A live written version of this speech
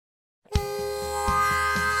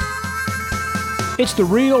It's the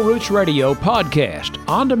Real Roots Radio podcast,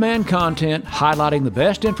 on-demand content highlighting the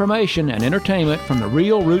best information and entertainment from the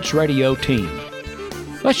Real Roots Radio team.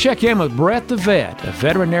 Let's check in with Brett the Vet of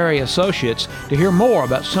Veterinary Associates to hear more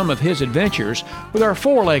about some of his adventures with our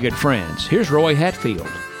four-legged friends. Here's Roy Hatfield.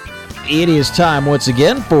 It is time once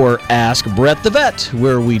again for Ask Brett the Vet,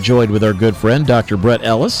 where we joined with our good friend Dr. Brett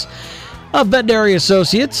Ellis of Veterinary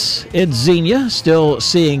Associates in Xenia, still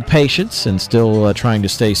seeing patients and still trying to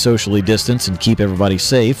stay socially distanced and keep everybody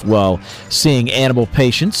safe while seeing animal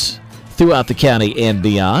patients throughout the county and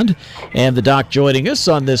beyond. And the doc joining us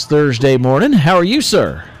on this Thursday morning. How are you,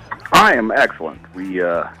 sir? I am excellent. We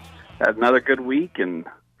had another good week and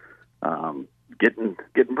getting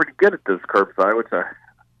pretty good at this curbside, which I,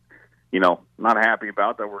 not happy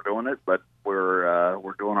about that we're doing it, but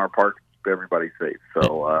we're doing our part to keep everybody safe.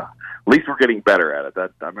 So at least we're getting better at it.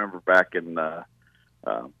 I remember back in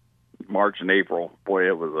March and April. Boy,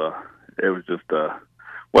 it was just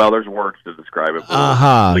there's words to describe it.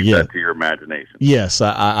 Leave that to your imagination. Yes,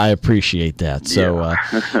 I appreciate that. So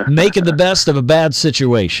making the best of a bad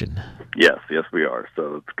situation. Yes, we are.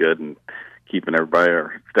 So it's good and keeping everybody,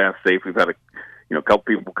 our staff safe. We've had a couple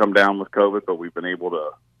people come down with COVID, but we've been able to.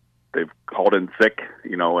 They've called in sick,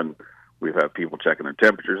 and we've had people checking their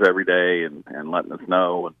temperatures every day and letting us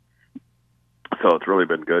know. And so it's really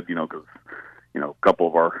been good, because a couple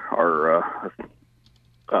of our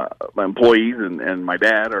employees and my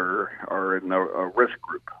dad are in a risk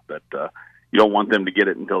group that you don't want them to get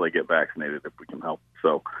it until they get vaccinated if we can help.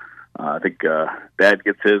 So I think Dad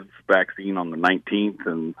gets his vaccine on the 19th,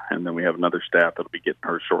 and then we have another staff that'll be getting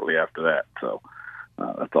hers shortly after that. So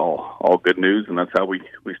that's all good news, and that's how we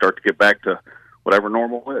start to get back to whatever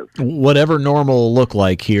normal is. Whatever normal will look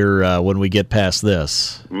like here when we get past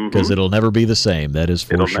this, because it'll never be the same. That is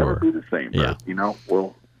for sure. It'll never be the same. Yeah.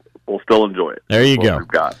 But, we'll still enjoy it. There you go. We've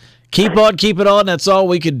got. Keep it on. That's all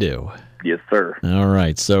we can do. Yes, sir. All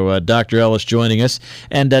right. So Dr. Ellis joining us.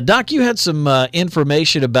 And, Doc, you had some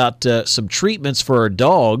information about some treatments for our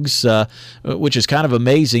dogs, which is kind of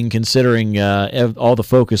amazing considering all the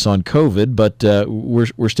focus on COVID, but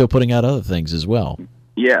we're still putting out other things as well.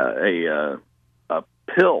 Yeah, a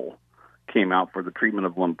pill came out for the treatment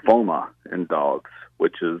of lymphoma in dogs,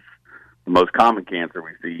 which is the most common cancer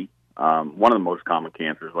we see. One of the most common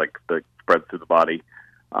cancers, that spreads through the body.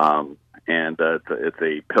 And it's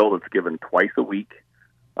a pill that's given twice a week,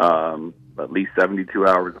 at least 72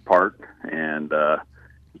 hours apart, and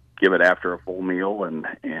give it after a full meal. And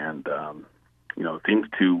it seems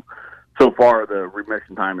to, so far, the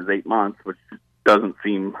remission time is 8 months, which doesn't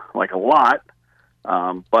seem like a lot,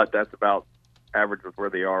 but that's about average with where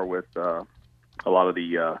they are with a lot of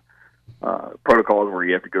the protocols where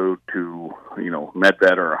you have to go to,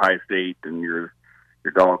 MedVet or a high state, and your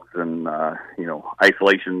dog's in,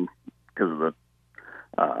 isolation because of the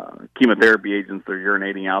chemotherapy agents they're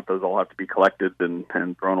urinating out. Those all have to be collected and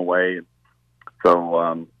thrown away.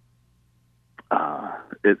 So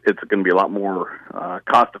it's going to be a lot more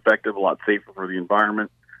cost-effective, a lot safer for the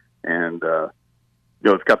environment, and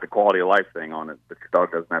it's got the quality of life thing on it. That your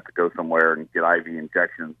dog doesn't have to go somewhere and get IV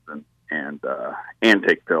injections and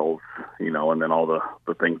take pills, and then all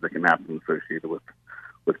the things that can happen associated with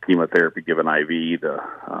chemotherapy given IV.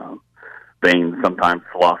 The veins sometimes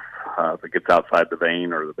slough if it gets outside the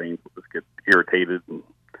vein, or the veins will just get irritated and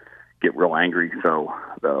get real angry. So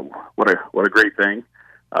what a great thing.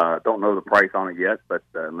 Don't know the price on it yet, but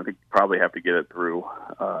I think you probably have to get it through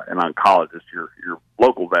an oncologist. Your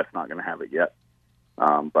local vet's not going to have it yet,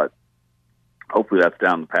 but hopefully that's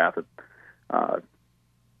down the path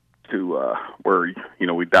to where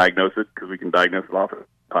we diagnose it, because we can diagnose it off a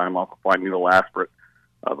fine needle aspirate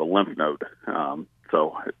of a lymph node.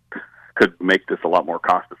 So it could make this a lot more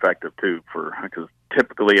cost effective too, because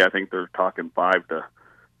typically I think they're talking $5,000 to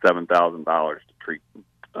 $7,000 to treat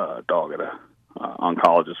a dog at a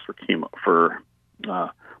oncologist for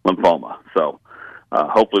lymphoma. So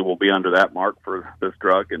hopefully we'll be under that mark for this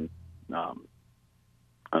drug and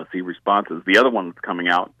see responses. The other one that's coming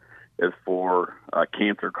out is for a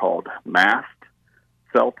cancer called mast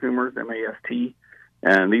cell tumors, MAST.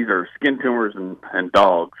 And these are skin tumors in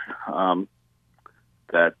dogs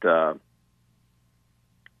that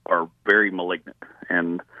are very malignant,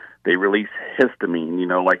 and they release histamine.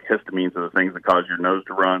 Histamines are the things that cause your nose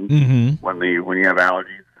to run when you have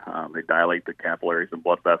allergies. They dilate the capillaries and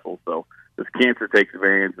blood vessels. So this cancer takes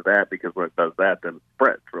advantage of that, because when it does that, then it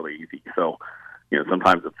spreads really easy. So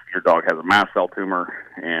sometimes if your dog has a mast cell tumor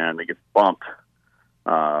and it gets bumped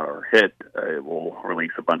or hit, it will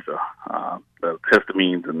release a bunch of the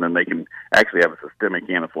histamines, and then they can actually have a systemic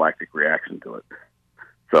anaphylactic reaction to it.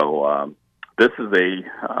 So this is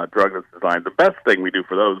a drug that's designed. The best thing we do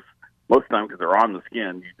for those, most of the time, because they're on the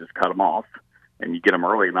skin, you just cut them off, and you get them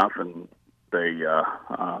early enough, and they're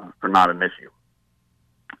not an issue.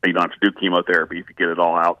 You don't have to do chemotherapy if you get it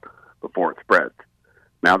all out before it spreads.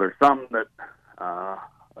 Now, there's some that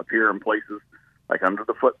appear in places like under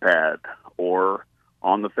the foot pad or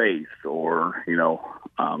on the face, or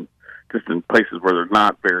just in places where they're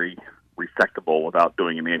not very resectable without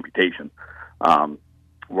doing an amputation.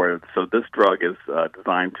 So this drug is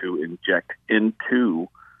designed to inject into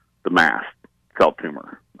the mast cell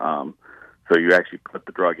tumor. So you actually put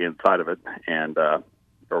the drug inside of it and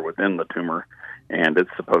or within the tumor, and it's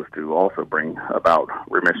supposed to also bring about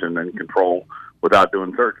remission and control without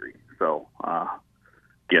doing surgery. So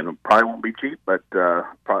again, it probably won't be cheap, but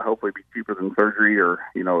probably hopefully be cheaper than surgery, or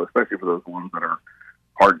especially for those ones that are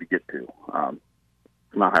hard to get to.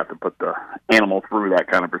 Not have to put the animal through that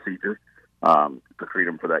kind of procedure to treat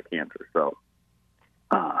them for that cancer. So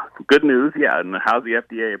good news, yeah. And how's the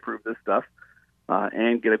FDA approve this stuff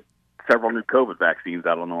and get several new COVID vaccines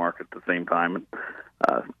out on the market at the same time? And,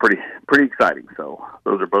 pretty exciting. So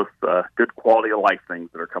those are both good quality of life things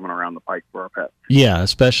that are coming around the pike for our pets. Yeah,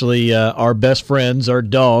 especially our best friends, our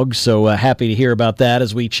dogs. So happy to hear about that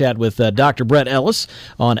as we chat with Dr. Brett Ellis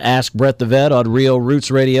on Ask Brett the Vet on Real Roots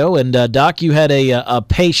Radio. And Doc, you had a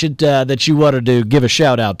patient that you wanted to give a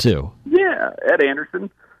shout out to. Yeah, Ed Anderson,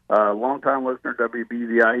 longtime listener,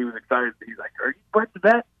 WBZI. He was excited. He's like, "Are you Brett the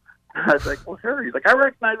Vet?" I was like, "Well, sure." He's like, "I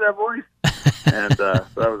recognize that voice." And so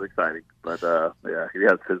that was exciting. But yeah, he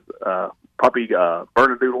has his puppy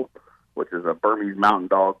Bernedoodle, which is a Burmese mountain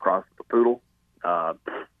dog crossed with a poodle.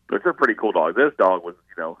 It's a pretty cool dog. This dog was,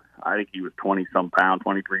 I think he was 20-some pounds,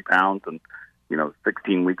 23 pounds, and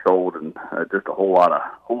 16 weeks old, and just a whole lot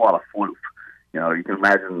of floof. You can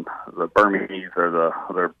imagine the Burmese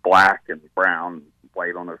they're black and brown, and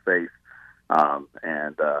white on their face,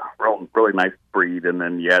 and really nice breed. And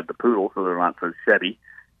then you add the poodle, so they're not so sheddy.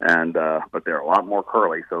 And but they're a lot more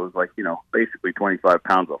curly, so it was like basically 25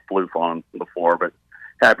 pounds of floof on the floor. But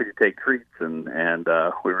happy to take treats, and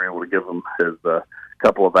we were able to give him his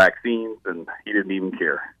couple of vaccines, and he didn't even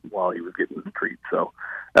care while he was getting his treats. So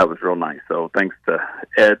that was real nice. So thanks to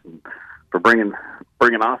Ed for bringing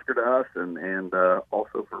Oscar to us, and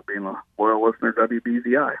also for being a loyal listener to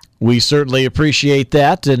WBZI. We certainly appreciate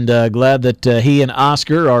that, and glad that he and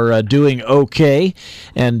Oscar are doing okay.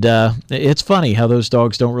 And it's funny how those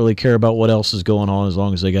dogs don't really care about what else is going on as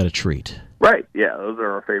long as they got a treat. Right, yeah, those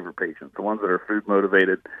are our favorite patients, the ones that are food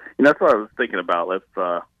motivated. That's what I was thinking about.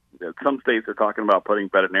 Some states are talking about putting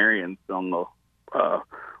veterinarians on the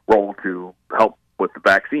role to help with the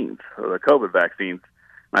vaccines, the COVID vaccines.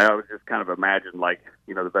 I always just kind of imagine,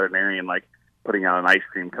 the veterinarian, putting out an ice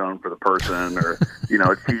cream cone for the person, or, a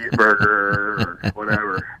cheeseburger, or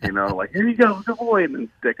whatever, here you go, good boy, and then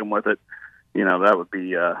stick them with it. That would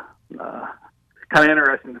be kind of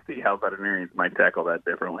interesting to see how veterinarians might tackle that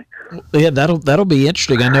differently. Yeah, that'll be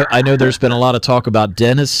interesting. I know there's been a lot of talk about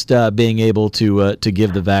dentists being able to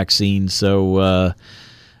give the vaccine, so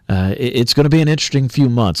it's going to be an interesting few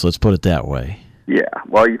months, let's put it that way. Yeah,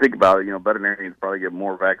 well, you think about it, veterinarians probably get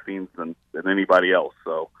more vaccines than anybody else,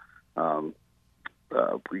 so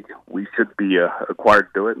we should be required to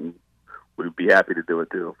do it, and we'd be happy to do it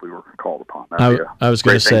too if we were called upon. I was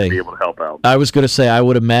going to say, to be able to help out. I was going to say, I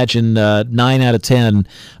would imagine 9 out of 10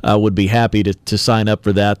 would be happy to sign up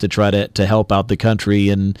for that, to try to help out the country,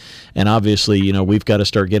 and obviously, we've got to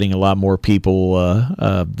start getting a lot more people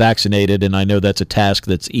vaccinated, and I know that's a task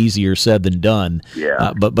that's easier said than done.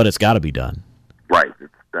 Yeah, but it's got to be done. Right.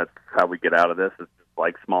 That's how we get out of this. It's just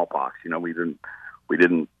like smallpox.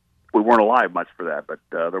 We weren't alive much for that, but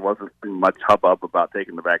there wasn't much hubbub about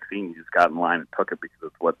taking the vaccine. You just got in line and took it because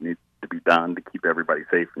it's what needs to be done to keep everybody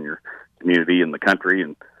safe in your community and the country.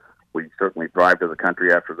 And we certainly thrived as a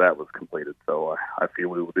country after that was completed. So I feel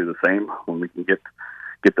we will do the same when we can get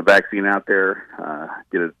the vaccine out there,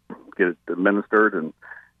 get it administered,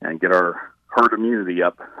 and get our herd immunity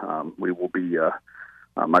up. We will be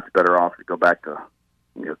much better off to go back to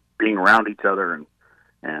being around each other,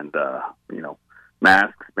 and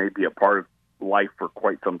masks may be a part of life for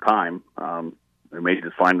quite some time. We may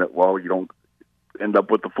just find that you don't end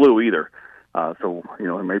up with the flu either. So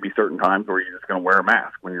there may be certain times where you're just going to wear a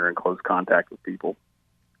mask when you're in close contact with people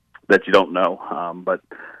that you don't know. But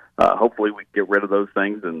hopefully we get rid of those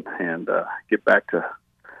things and get back to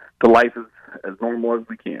life as normal as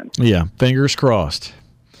we can. Yeah, fingers crossed.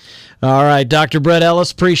 All right, Dr. Brett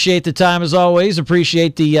Ellis, appreciate the time as always.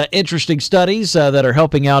 Appreciate the interesting studies that are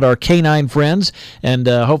helping out our canine friends, and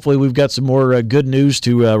hopefully we've got some more good news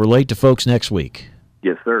to relate to folks next week.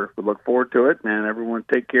 Yes, sir. We look forward to it, and everyone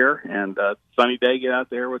take care. And sunny day, get out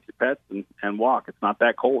there with your pets and walk. It's not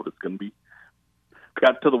that cold. It's going to be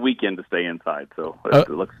got till the weekend to stay inside, so it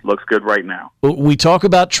looks good right now. We talk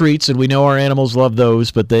about treats, and we know our animals love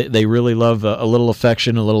those, but they really love a little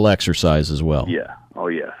affection, a little exercise as well. Yeah. Oh,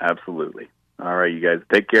 yeah, absolutely. All right, you guys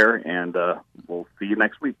take care, and we'll see you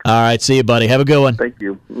next week. All right, see you, buddy. Have a good one. Thank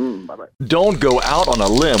you. Bye-bye. Don't go out on a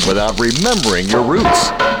limb without remembering your roots.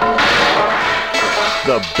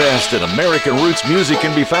 The best in American roots music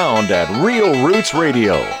can be found at Real Roots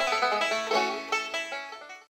Radio.